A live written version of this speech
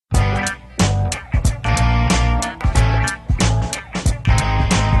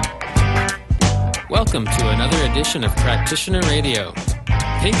Welcome to another edition of Practitioner Radio,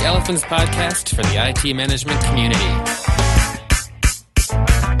 Pink Elephant's podcast for the IT management community.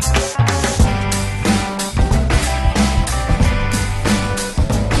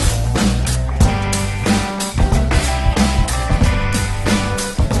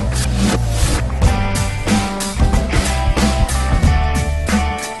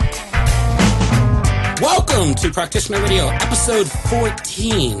 Welcome to Practitioner Radio, episode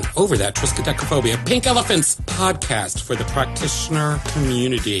 14, over that triskaidekaphobia, Pink Elephant's podcast for the practitioner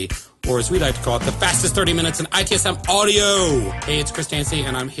community, or as we like to call it, the fastest 30 minutes in ITSM audio. Hey, it's Chris Dancy,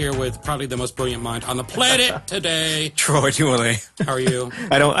 and I'm here with probably the most brilliant mind on the planet today. Troy Julie. How are you?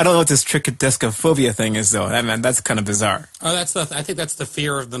 I don't know what this triskaidekaphobia thing is, though. That's kind of bizarre. Oh, I think that's the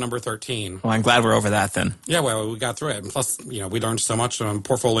fear of the number 13. Well, I'm glad we're over that then. Yeah, well, we got through it. And plus, we learned so much on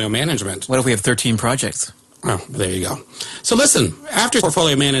portfolio management. What if we have 13 projects? Oh, there you go. So listen, after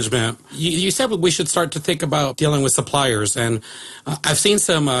portfolio management, you said we should start to think about dealing with suppliers. And I've seen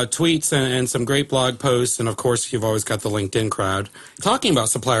some tweets and some great blog posts. And of course, you've always got the LinkedIn crowd talking about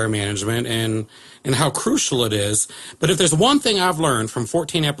supplier management and how crucial it is. But if there's one thing I've learned from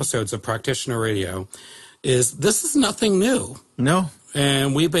 14 episodes of Practitioner Radio, is this is nothing new. No.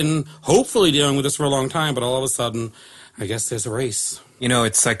 And we've been hopefully dealing with this for a long time, but all of a sudden, I guess there's a race.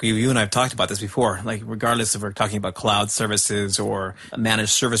 It's like you and I have talked about this before. Like, regardless if we're talking about cloud services or a managed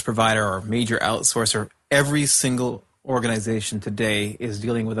service provider or major outsourcer, every single organization today is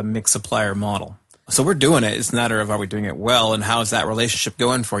dealing with a mixed supplier model. So we're doing it. It's a matter of are we doing it well, and how is that relationship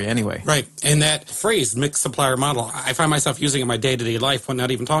going for you anyway? Right. And that phrase, mixed supplier model, I find myself using it in my day-to-day life when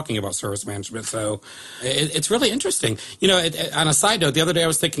not even talking about service management. So it's really interesting. On a side note, the other day I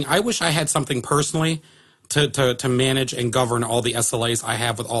was thinking, I wish I had something personally to manage and govern all the SLAs I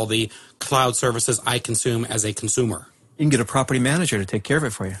have with all the cloud services I consume as a consumer. You can get a property manager to take care of it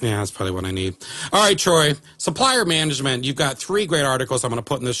for you. Yeah, that's probably what I need. All right, Troy, supplier management. You've got 3 great articles I'm going to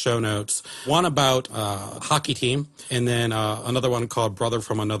put in the show notes. One about hockey team, and then another one called Brother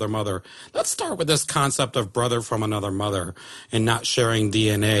from Another Mother. Let's start with this concept of brother from another mother and not sharing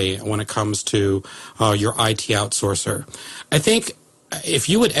DNA when it comes to your IT outsourcer. I think if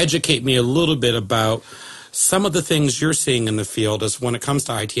you would educate me a little bit about some of the things you're seeing in the field as when it comes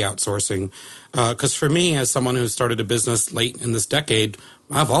to IT outsourcing, because for me, as someone who started a business late in this decade,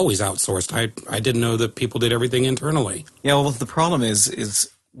 I've always outsourced. I didn't know that people did everything internally. Yeah, well, the problem is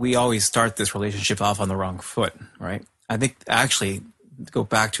we always start this relationship off on the wrong foot, right? I think actually, to go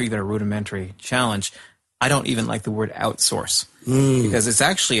back to even a rudimentary challenge, I don't even like the word outsource because it's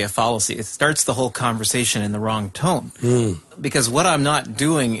actually a fallacy. It starts the whole conversation in the wrong tone because what I'm not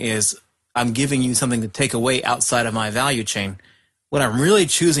doing is I'm giving you something to take away outside of my value chain. What I'm really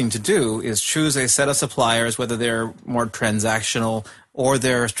choosing to do is choose a set of suppliers, whether they're more transactional or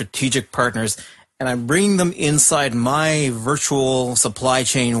they're strategic partners, and I'm bringing them inside my virtual supply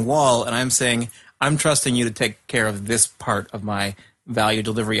chain wall, and I'm saying, I'm trusting you to take care of this part of my value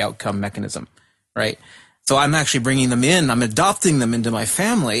delivery outcome mechanism, right? So I'm actually bringing them in, I'm adopting them into my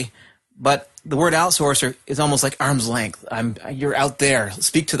family, but the word outsourcer is almost like arm's length. You're out there.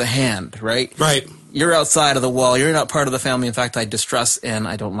 Speak to the hand, right? Right. You're outside of the wall. You're not part of the family. In fact, I distrust and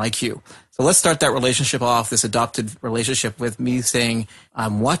I don't like you. So let's start that relationship off, this adopted relationship, with me saying,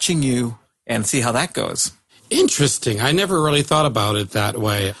 I'm watching you, and see how that goes. Interesting. I never really thought about it that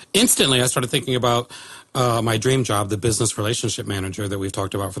way. Instantly, I started thinking about my dream job, the business relationship manager that we've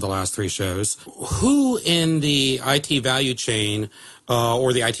talked about for the last 3 shows. Who in the IT value chain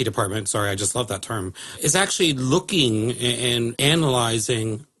or the IT department, sorry, I just love that term, is actually looking and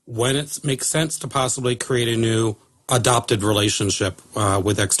analyzing when it makes sense to possibly create a new adopted relationship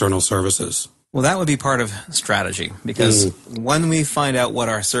with external services? Well, that would be part of strategy, because when we find out what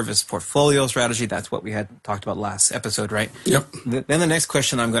our service portfolio strategy, that's what we had talked about last episode, right? Yep. Then the next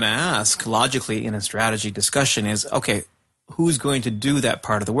question I'm going to ask logically in a strategy discussion is, okay, who's going to do that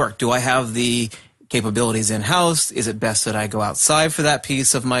part of the work? Do I have the capabilities in-house? Is it best that I go outside for that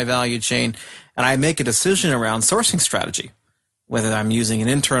piece of my value chain? And I make a decision around sourcing strategy, whether I'm using an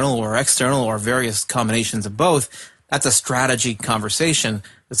internal or external or various combinations of both. That's a strategy conversation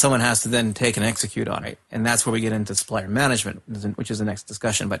that someone has to then take and execute on it. And that's where we get into supplier management, which is the next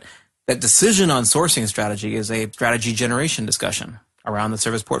discussion. But that decision on sourcing strategy is a strategy generation discussion around the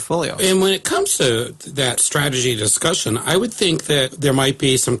service portfolio. And when it comes to that strategy discussion, I would think that there might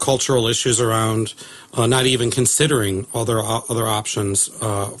be some cultural issues around not even considering other options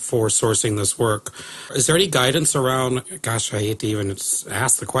for sourcing this work. Is there any guidance around, gosh, I hate to even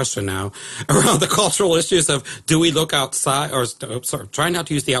ask the question now, around the cultural issues of do we look outside, or sorry, try not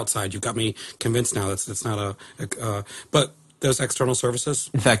to use the outside. You've got me convinced now that's not but those external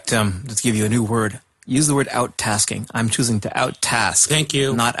services? In fact, let's give you a new word. use the word out-tasking. I'm choosing to out-task. Thank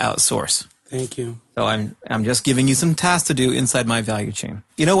you. Not outsource. Thank you. So I'm just giving you some tasks to do inside my value chain.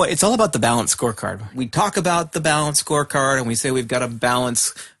 You know what? It's all about the balance scorecard. We talk about the balance scorecard and we say we've got to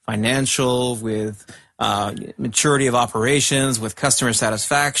balance financial with maturity of operations, with customer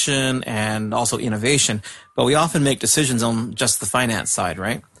satisfaction, and also innovation. But we often make decisions on just the finance side,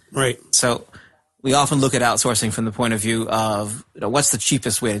 right? Right. So we often look at outsourcing from the point of view of what's the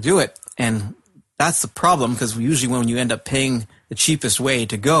cheapest way to do it. And that's the problem, because usually when you end up paying the cheapest way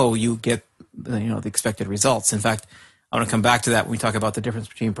to go, you get the expected results. In fact, I want to come back to that when we talk about the difference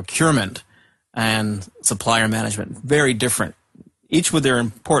between procurement and supplier management. Very different. Each with their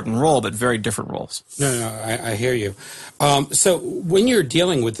important role, but very different roles. No, I hear you. So when you're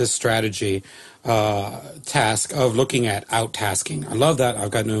dealing with this strategy task of looking at out-tasking, I love that.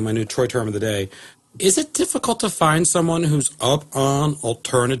 I've got my new Troy term of the day. Is it difficult to find someone who's up on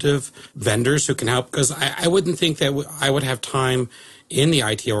alternative vendors who can help? Because I wouldn't think that I would have time in the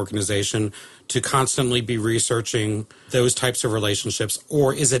IT organization to constantly be researching those types of relationships?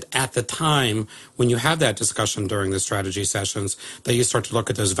 Or is it at the time when you have that discussion during the strategy sessions that you start to look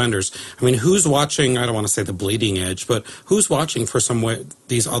at those vendors? I mean, who's watching, I don't want to say the bleeding edge, but who's watching for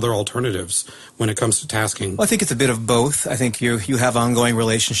these other alternatives when it comes to tasking? Well, I think it's a bit of both. I think you have ongoing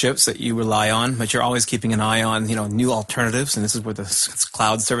relationships that you rely on, but you're always keeping an eye on, new alternatives. And this is where the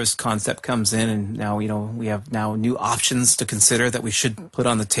cloud service concept comes in. And now, we have now new options to consider that we should put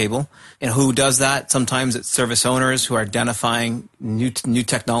on the table. And who does that? Sometimes it's service owners who are identifying new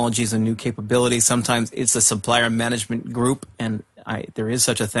technologies and new capabilities. Sometimes it's a supplier management group, and there is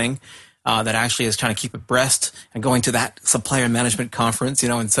such a thing that actually is trying to keep abreast and going to that supplier management conference,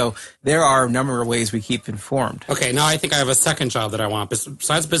 and so there are a number of ways we keep informed. Okay, now I think I have a second job that I want.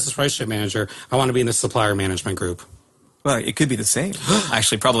 Besides business relationship manager, I want to be in the supplier management group. Well, it could be the same.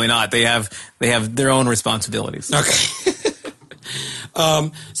 Actually, probably not. They have their own responsibilities. Okay.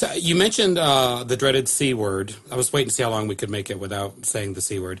 So you mentioned the dreaded C word. I was waiting to see how long we could make it without saying the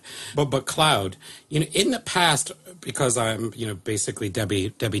C word. But cloud, in the past, because I'm basically Debbie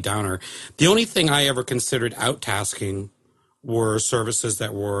Downer, the only thing I ever considered out-tasking were services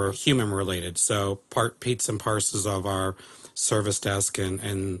that were human related. So parts and parcels of our service desk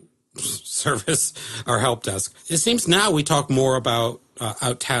and service our help desk. It seems now we talk more about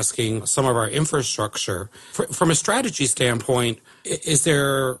out-tasking some of our infrastructure. From a strategy standpoint, is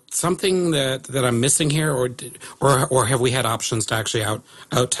there something that I'm missing here, or have we had options to actually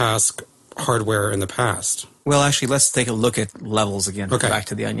out-task hardware in the past? Well, actually, let's take a look at levels again. Okay. Back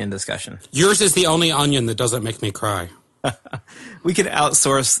to the onion discussion. Yours is the only onion that doesn't make me cry. We can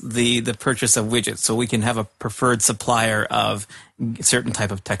outsource the purchase of widgets, so we can have a preferred supplier of a certain type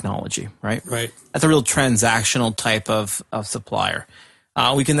of technology, right? Right. That's a real transactional type of supplier.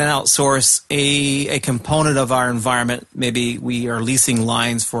 We can then outsource a component of our environment. Maybe we are leasing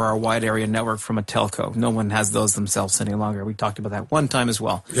lines for our wide area network from a telco. No one has those themselves any longer. We talked about that one time as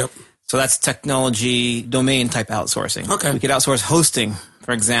well. Yep. So that's technology domain type outsourcing. Okay. We could outsource hosting,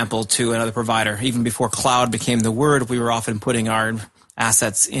 for example, to another provider. Even before cloud became the word, we were often putting our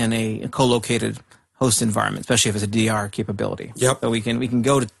assets in a co-located host environment, especially if it's a DR capability. Yep. So we can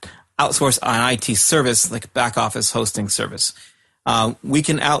go to outsource an IT service, like back office hosting service. We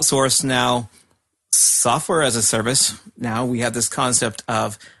can outsource now software as a service. Now we have this concept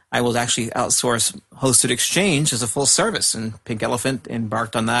of I will actually outsource hosted exchange as a full service, and Pink Elephant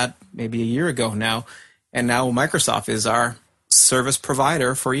embarked on that maybe a year ago now. And now Microsoft is our service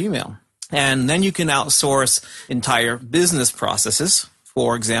provider for email. And then you can outsource entire business processes.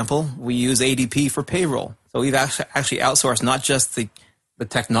 For example, we use ADP for payroll. So we've actually outsourced not just the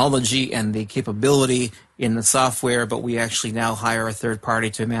technology and the capability in the software, but we actually now hire a third party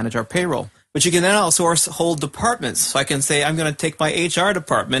to manage our payroll. But you can then outsource whole departments. So I can say, I'm going to take my HR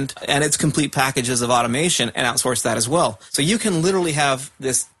department and its complete packages of automation and outsource that as well. So you can literally have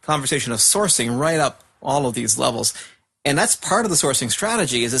this conversation of sourcing right up all of these levels. And that's part of the sourcing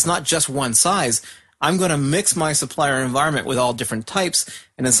strategy, is it's not just one size. I'm going to mix my supplier environment with all different types.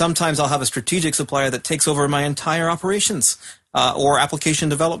 And then sometimes I'll have a strategic supplier that takes over my entire operations or application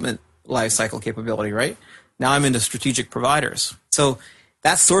development lifecycle capability, right? Now I'm into strategic providers. So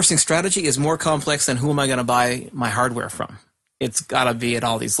that sourcing strategy is more complex than who am I going to buy my hardware from. It's got to be at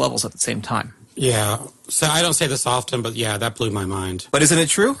all these levels at the same time. Yeah. So I don't say this often, but yeah, that blew my mind. But isn't it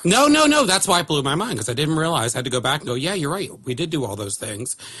true? No. That's why it blew my mind, because I didn't realize. I had to go back and go, yeah, you're right. We did do all those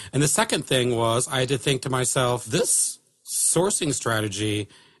things. And the second thing was I had to think to myself, this sourcing strategy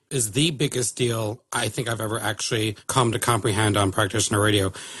is the biggest deal I think I've ever actually come to comprehend on Practitioner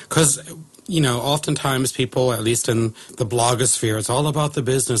Radio. Because, oftentimes people, at least in the blogosphere, it's all about the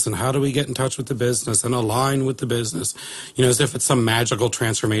business and how do we get in touch with the business and align with the business, as if it's some magical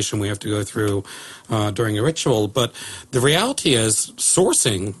transformation we have to go through during a ritual. But the reality is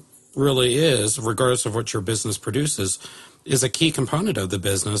sourcing really is, regardless of what your business produces, is a key component of the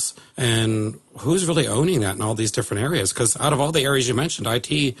business. And who's really owning that in all these different areas? Because out of all the areas you mentioned,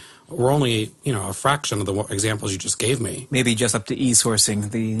 IT, we're only, a fraction of the examples you just gave me. Maybe just up to e-sourcing,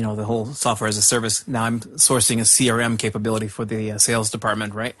 the whole software as a service. Now I'm sourcing a CRM capability for the sales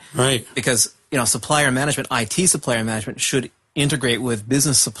department, right? Right. Because, supplier management, IT supplier management should integrate with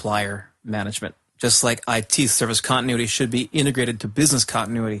business supplier management, just like IT service continuity should be integrated to business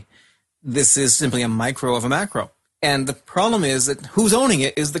continuity. This is simply a micro of a macro. And the problem is that who's owning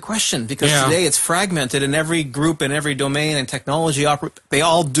it is the question, because today it's fragmented in every group and every domain and technology. They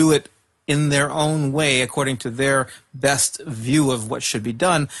all do it in their own way according to their best view of what should be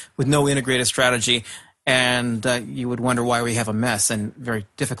done with no integrated strategy. And you would wonder why we have a mess and very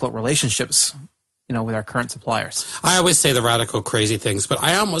difficult relationships with our current suppliers. I always say the radical crazy things, but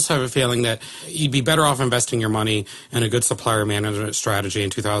I almost have a feeling that you'd be better off investing your money in a good supplier management strategy in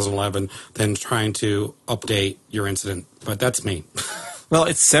 2011 than trying to update your incident. But that's me. Well,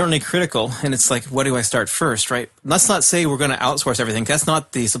 it's certainly critical, and it's like, what do I start first, right? Let's not say we're going to outsource everything. That's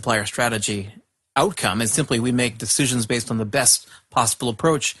not the supplier strategy outcome. It's simply we make decisions based on the best possible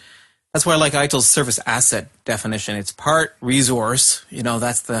approach. That's why I like ITIL's service asset definition. It's part resource,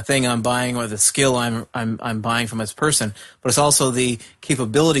 that's the thing I'm buying or the skill I'm buying from this person, but it's also the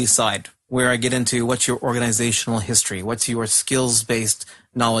capability side where I get into what's your organizational history, what's your skills-based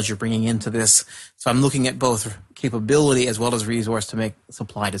knowledge you're bringing into this. So I'm looking at both capability as well as resource to make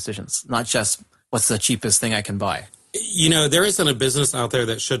supply decisions, not just what's the cheapest thing I can buy. There isn't a business out there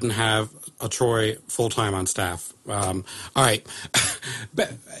that shouldn't have a Troy full-time on staff. All right.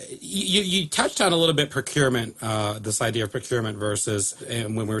 But you touched on a little bit procurement, this idea of procurement versus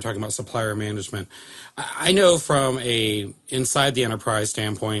when we were talking about supplier management. I know from a inside the enterprise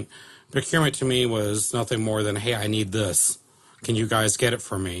standpoint, procurement to me was nothing more than, hey, I need this. Can you guys get it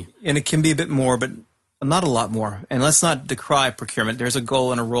for me? And it can be a bit more, but not a lot more. And let's not decry procurement. There's a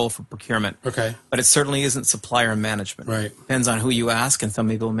goal and a role for procurement. Okay. But it certainly isn't supplier management. Right. Depends on who you ask, and some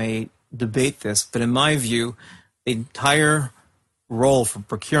people may debate this. But in my view, the entire role for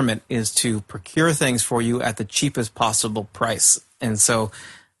procurement is to procure things for you at the cheapest possible price. And so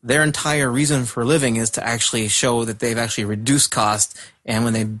their entire reason for living is to actually show that they've actually reduced cost. And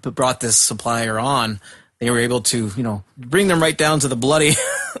when they brought this supplier on, they were able to, bring them right down to the bloody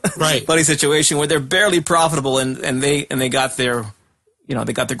situation where they're barely profitable, and they got their,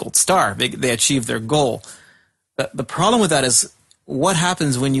 they got their gold star. They achieved their goal. The problem with that is what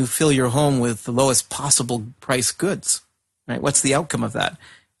happens when you fill your home with the lowest possible price goods, right? What's the outcome of that?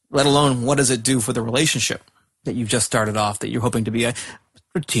 Let alone what does it do for the relationship that you've just started off, that you're hoping to be a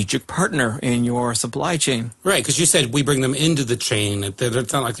strategic partner in your supply chain. Right, because you said we bring them into the chain.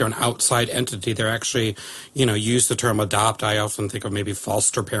 It's not like they're an outside entity. They're actually, use the term adopt. I often think of maybe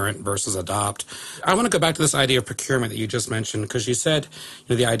foster parent versus adopt. I want to go back to this idea of procurement that you just mentioned, because you said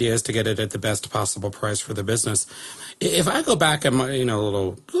the idea is to get it at the best possible price for the business. If I go back in my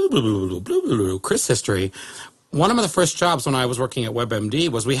little Chris history, one of the first jobs when I was working at WebMD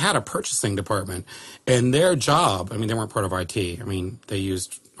was we had a purchasing department, and their job, they weren't part of IT. They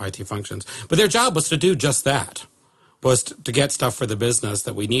used IT functions, but their job was to do just that, was to get stuff for the business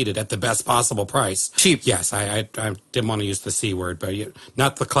that we needed at the best possible price. Cheap. Yes, I didn't want to use the C word, but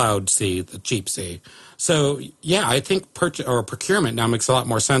not the cloud C, the cheap C. So, yeah, I think procurement now makes a lot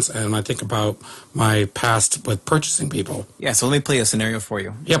more sense, and I think about my past with purchasing people. Yeah, so let me play a scenario for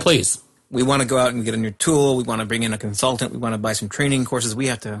you. Yeah, please. We want to go out and get a new tool. We want to bring in a consultant. We want to buy some training courses. We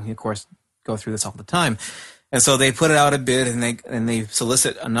have to, of course, go through this all the time. And so they put it out a bid, and they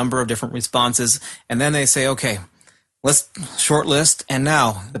solicit a number of different responses. And then they say, okay, let's shortlist. And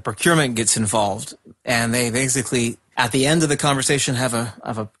now the procurement gets involved. And they basically, at the end of the conversation, have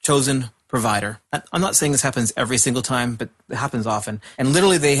a chosen provider. I'm not saying this happens every single time, but it happens often. And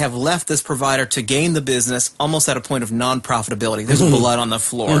literally they have left this provider to gain the business almost at a point of non-profitability. There's blood on the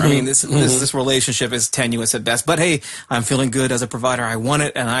floor. This relationship is tenuous at best. But hey, I'm feeling good as a provider. I want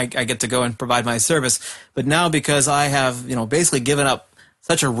it, and I get to go and provide my service. But now because I have, basically given up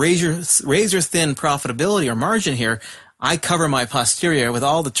such a razor-thin profitability or margin here, I cover my posterior with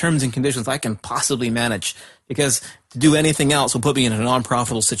all the terms and conditions I can possibly manage, because to do anything else will put me in a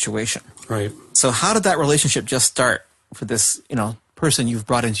non-profitable situation. Right. So how did that relationship just start for this, person you've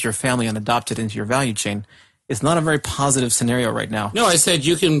brought into your family and adopted into your value chain? it's not a very positive scenario right now. No, I said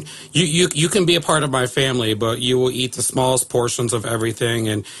you can be a part of my family, but you will eat the smallest portions of everything.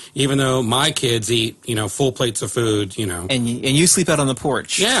 And even though my kids eat, full plates of food, and you sleep out on the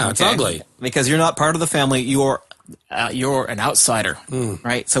porch. Yeah, it's ugly because you're not part of the family. You're an outsider,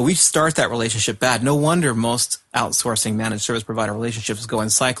 right? So we start that relationship bad. No wonder most outsourcing managed service provider relationships go in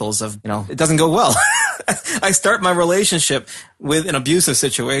cycles of, it doesn't go well. I start my relationship with an abusive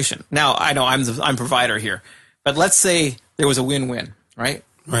situation. Now, I know I'm provider here, but let's say there was a win-win, right?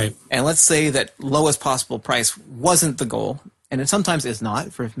 Right. And let's say that lowest possible price wasn't the goal, and it sometimes is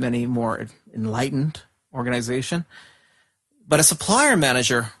not for many more enlightened organization. But a supplier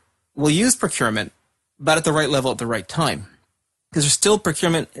manager will use procurement, but at the right level at the right time. Because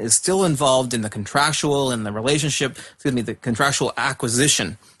procurement is still involved in the contractual and the contractual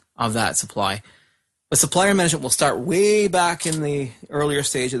acquisition of that supply. But supplier management will start way back in the earlier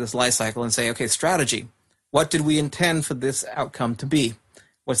stage of this life cycle and say, okay, strategy. What did we intend for this outcome to be?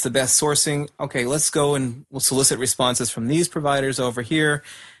 What's the best sourcing? Okay, let's go and we'll solicit responses from these providers over here.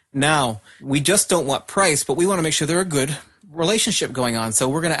 Now, we just don't want price, but we want to make sure they're a good relationship going on. So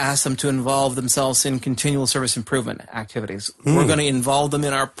we're going to ask them to involve themselves in continual service improvement activities. We're going to involve them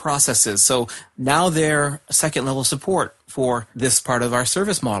in our processes. So now they're second level support for this part of our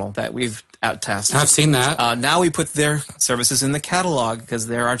service model that we've out-tested. I've seen that. Now we put their services in the catalog because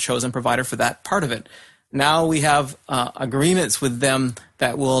they're our chosen provider for that part of it. Now we have agreements with them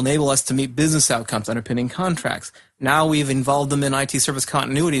that will enable us to meet business outcomes underpinning contracts. Now we've involved them in IT service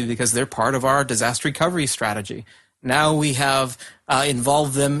continuity because they're part of our disaster recovery strategy. Now we have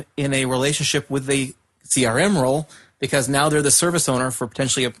involved them in a relationship with the CRM role because now they're the service owner for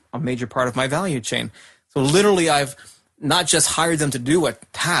potentially a major part of my value chain. So literally I've not just hired them to do a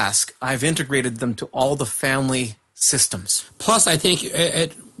task, I've integrated them to all the family systems. Plus, I think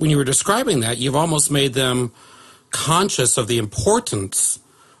when you were describing that, you've almost made them conscious of the importance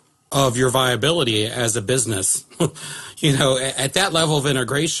of your viability as a business. At that level of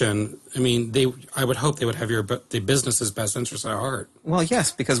integration, I mean, I would hope they would have the business's best interest at heart. Well,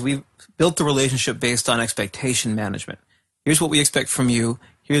 yes, because we've built the relationship based on expectation management. Here's what we expect from you.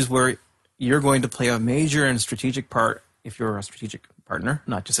 Here's where you're going to play a major and strategic part if you're a strategic partner,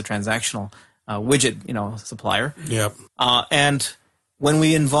 not just a transactional widget, supplier. Yep. And when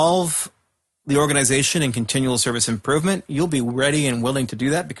we involve the organization in continual service improvement, you'll be ready and willing to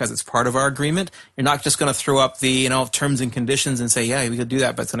do that because it's part of our agreement. You're not just going to throw up the terms and conditions and say, yeah, we could do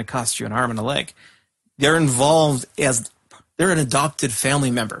that, but it's going to cost you an arm and a leg. They're involved as they're an adopted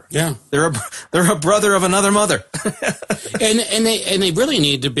family member. Yeah, they're a brother of another mother. and they really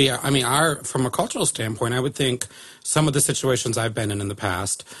need to be. I mean, from a cultural standpoint, I would think some of the situations I've been in the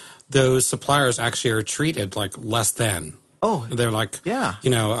past, those suppliers actually are treated like less than. Oh, they're like, yeah.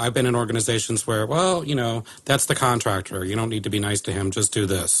 I've been in organizations where, that's the contractor. You don't need to be nice to him. Just do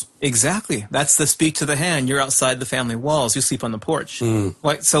this. Exactly. That's the speak to the hand. You're outside the family walls. You sleep on the porch.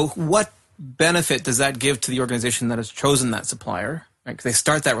 Right? So what benefit does that give to the organization that has chosen that supplier? Right? Because they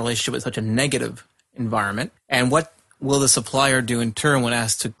start that relationship with such a negative environment. And what will the supplier do in turn when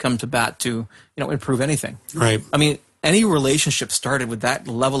asked to come to bat to, improve anything? Right. I mean, any relationship started with that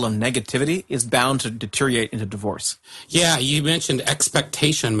level of negativity is bound to deteriorate into divorce. Yeah, you mentioned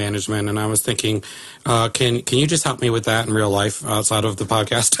expectation management, and I was thinking, can you just help me with that in real life outside of the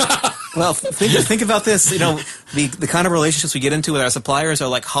podcast? Well, think about this. The kind of relationships we get into with our suppliers are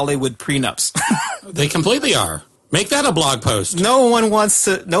like Hollywood prenups. They completely are. Make that a blog post. No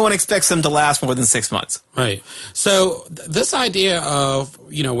one expects them to last more than 6 months. Right. So this idea of,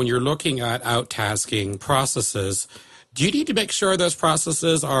 when you're looking at out-tasking processes, do you need to make sure those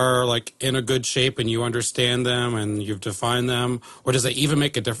processes are like in a good shape and you understand them and you've defined them? Or does it even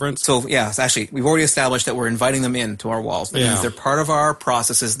make a difference? So, yeah, actually, we've already established that we're inviting them into our walls. That means they're part of our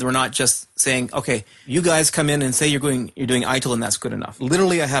processes. We're not just saying, okay, you guys come in and say you're doing ITIL and that's good enough.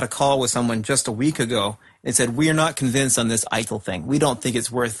 Literally, I had a call with someone just a week ago and said, we are not convinced on this ITIL thing. We don't think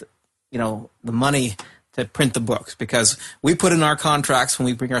it's worth, the money to print the books because we put in our contracts when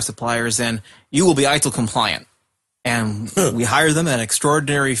we bring our suppliers in, you will be ITIL compliant. And we hire them at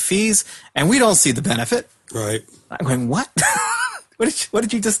extraordinary fees, and we don't see the benefit. Right. I'm going, what? What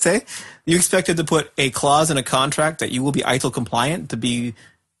did you just say? You expected to put a clause in a contract that you will be ITIL compliant to be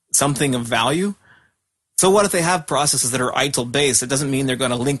something of value? So what if they have processes that are ITIL based? It doesn't mean they're going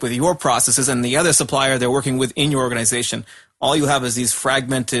to link with your processes and the other supplier they're working with in your organization. All you have is these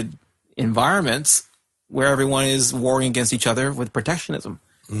fragmented environments where everyone is warring against each other with protectionism.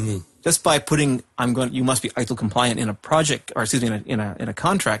 Mm-hmm. Just by putting you must be ITIL compliant in a project, or excuse me, in a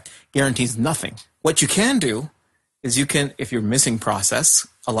contract, guarantees nothing. What you can do is you can, if you're missing process,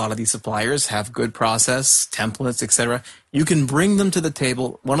 a lot of these suppliers have good process, templates, etc. You can bring them to the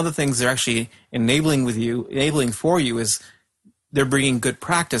table. One of the things they're actually enabling for you is they're bringing good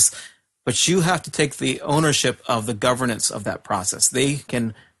practice, but you have to take the ownership of the governance of that process. They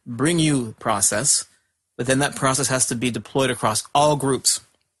can bring you process, but then that process has to be deployed across all groups,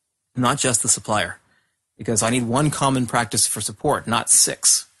 not just the supplier, because I need one common practice for support, not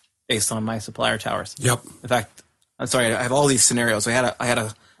 6, based on my supplier towers. Yep. In fact, I'm sorry, I have all these scenarios. I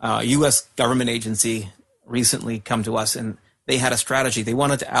had a U.S. government agency recently come to us, and they had a strategy. They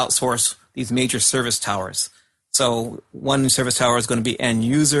wanted to outsource these major service towers. So one service tower is going to be end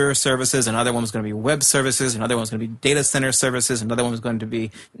user services, another one was going to be web services, another one was going to be data center services, another one was going to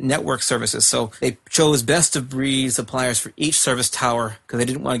be network services. So they chose best of breed suppliers for each service tower because they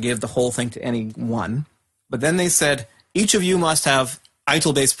didn't want to give the whole thing to any one. But then they said, each of you must have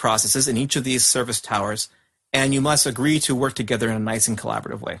ITIL-based processes in each of these service towers, and you must agree to work together in a nice and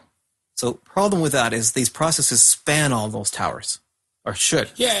collaborative way. So the problem with that is these processes span all those towers, or should.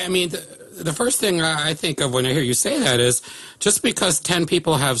 Yeah, I mean, the first thing I think of when I hear you say that is just because 10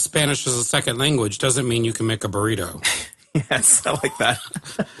 people have Spanish as a second language doesn't mean you can make a burrito. Yes, I like that.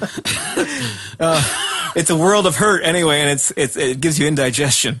 It's a world of hurt anyway, and it gives you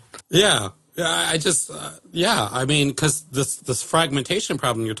indigestion. Yeah. I mean, because this fragmentation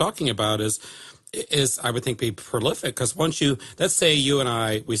problem you're talking about is I would think be prolific, because once let's say you and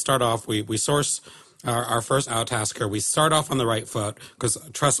I, we start off, we source our first out-tasker, we start off on the right foot, because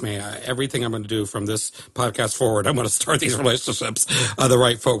trust me, everything I'm going to do from this podcast forward, I'm going to start these relationships on the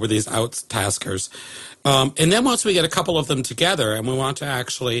right foot with these out-taskers. And then once we get a couple of them together and we want to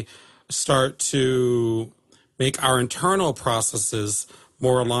actually start to make our internal processes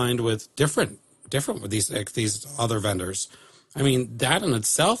more aligned with different with these other vendors. I mean, that in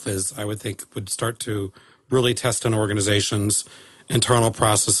itself I would think, would start to really test an organization's internal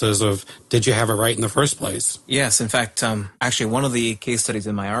processes of, did you have it right in the first place? Yes. In fact, actually, one of the case studies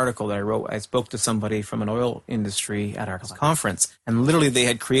in my article that I wrote, I spoke to somebody from an oil industry at our conference, and literally they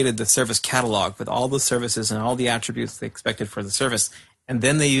had created the service catalog with all the services and all the attributes they expected for the service. And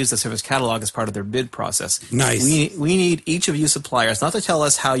then they use the service catalog as part of their bid process. Nice. We need each of you suppliers not to tell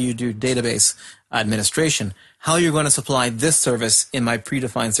us how you do database administration, how you're going to supply this service in my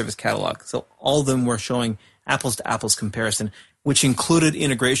predefined service catalog. So all of them were showing apples to apples comparison, which included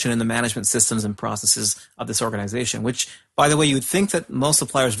integration in the management systems and processes of this organization, which, by the way, you would think that most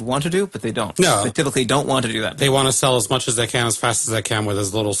suppliers would want to do, but they don't. No. They typically don't want to do that. They want to sell as much as they can, as fast as they can, with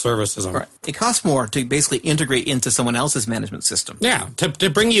as little services on. Right. It costs more to basically integrate into someone else's management system. Yeah, to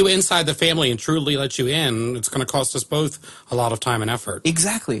bring you inside the family and truly let you in, it's going to cost us both a lot of time and effort.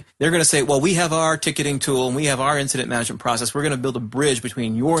 Exactly. They're going to say, well, we have our ticketing tool and we have our incident management process. We're going to build a bridge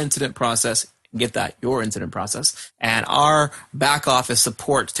between your incident process, get that, your incident process, and our back office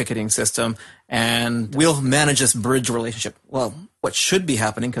support ticketing system, and we'll manage this bridge relationship. Well, what should be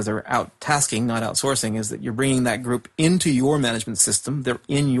happening, because they're out tasking, not outsourcing, is that you're bringing that group into your management system. They're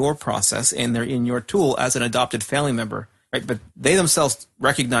in your process, and they're in your tool as an adopted family member, right? But they themselves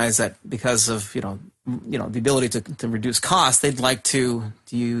recognize that because of, the ability to reduce costs, they'd like to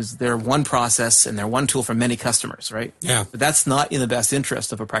use their one process and their one tool for many customers, right? Yeah. But that's not in the best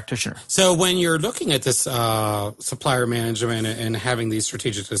interest of a practitioner. So when you're looking at this supplier management and having these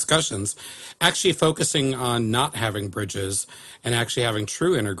strategic discussions, actually focusing on not having bridges and actually having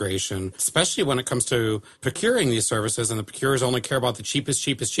true integration, especially when it comes to procuring these services, and the procurers only care about the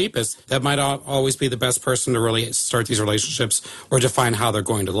cheapest, that might always be the best person to really start these relationships or define how they're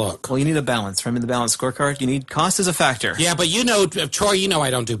going to look. Well, you need a balance. Remember the balance scorecard? You need cost as a factor. Yeah, but Troy, I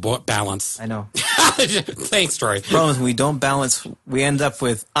don't do balance. I know. Thanks, Troy. The problem is when we don't balance, we end up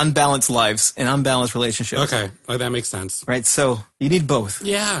with unbalanced lives and unbalanced relationships. Okay, well, that makes sense. Right, so you need both.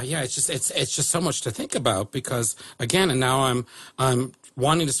 Yeah, it's just so much to think about, because again, and now I'm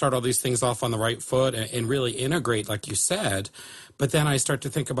wanting to start all these things off on the right foot and really integrate, like you said, but then I start to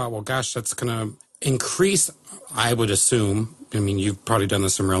think about, well, gosh, that's going to increase, I would assume, I mean, you've probably done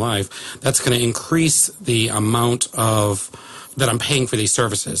this in real life, that's going to increase the amount of that I'm paying for these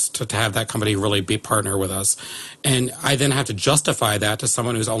services to have that company really be partner with us. And I then have to justify that to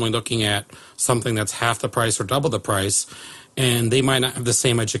someone who's only looking at something that's half the price or double the price. And they might not have the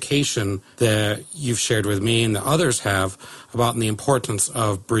same education that you've shared with me and the others have about the importance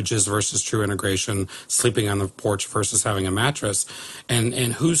of bridges versus true integration, sleeping on the porch versus having a mattress. And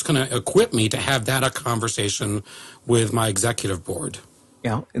who's going to equip me to have that a conversation with my executive board?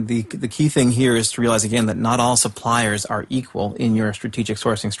 The key thing here is to realize, again, that not all suppliers are equal in your strategic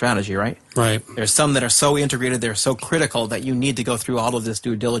sourcing strategy, right? Right. There's some that are so integrated, they're so critical that you need to go through all of this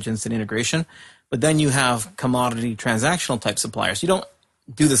due diligence and integration. But then you have commodity transactional type suppliers. You don't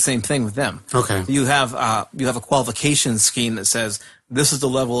do the same thing with them. Okay. You have a qualification scheme that says this is the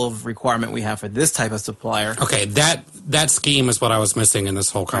level of requirement we have for this type of supplier. Okay, that scheme is what I was missing in this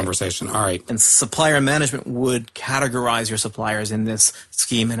whole conversation. Right. All right. And supplier management would categorize your suppliers in this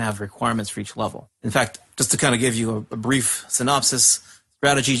scheme and have requirements for each level. In fact, just to kind of give you a brief synopsis,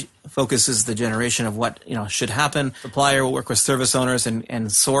 strategy focuses the generation of what should happen. Supplier will work with service owners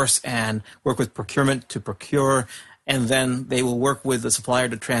and source and work with procurement to procure. And then they will work with the supplier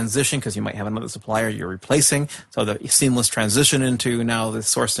to transition, because you might have another supplier you're replacing. So the seamless transition into now the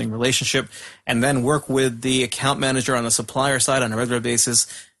sourcing relationship. And then work with the account manager on the supplier side on a regular basis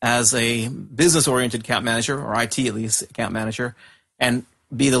as a business-oriented account manager, or IT at least account manager, and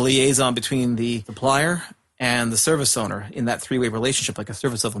be the liaison between the supplier and the service owner in that three-way relationship, like a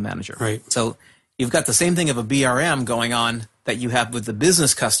service level manager. Right. So you've got the same thing of a BRM going on that you have with the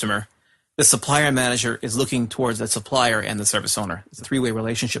business customer. The supplier manager is looking towards the supplier and the service owner. It's a three-way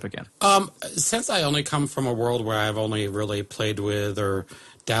relationship again. Since I only come from a world where I've only really played with or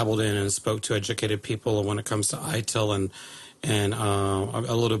dabbled in and spoke to educated people when it comes to ITIL and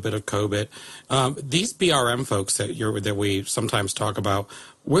a little bit of COBIT, these BRM folks that we sometimes talk about,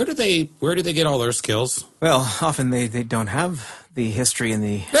 where do they get all their skills? Well, often they don't have the history and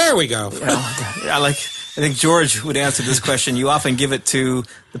the... There we go. I think George would answer this question. You often give it to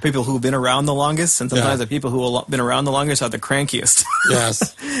the people who've been around the longest, and sometimes the people who have been around the longest are the crankiest.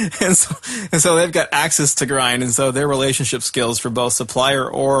 Yes. and so they've got axes to grind, and so their relationship skills for both supplier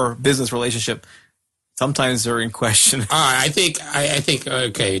or business relationship sometimes are in question. I think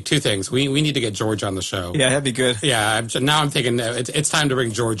okay, two things. We need to get George on the show. Yeah, that'd be good. Yeah, now I'm thinking it's time to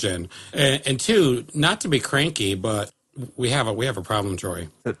bring George in. And two, not to be cranky, but we have a problem, Troy.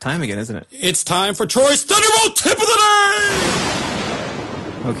 It's time again, isn't it? It's time for Troy's Thunderbolt Tip of the Day!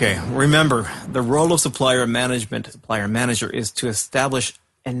 Okay, remember, the role of supplier manager is to establish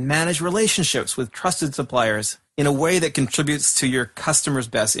and manage relationships with trusted suppliers in a way that contributes to your customer's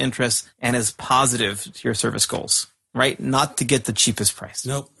best interests and is positive to your service goals, right? Not to get the cheapest price.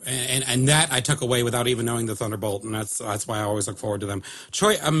 Nope. And that I took away without even knowing the Thunderbolt, and that's why I always look forward to them.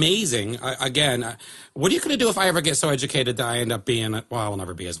 Troy, amazing. Again, what are you going to do if I ever get so educated that I end up being, well, I will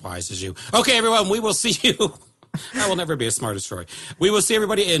never be as wise as you. Okay, everyone, we will see you. I will never be as smart as Troy. We will see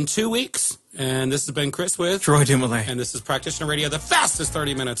everybody in 2 weeks. And this has been Chris with Troy Dumoulin. And this is Practitioner Radio, the fastest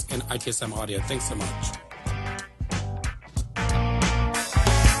 30 minutes in ITSM audio. Thanks so much.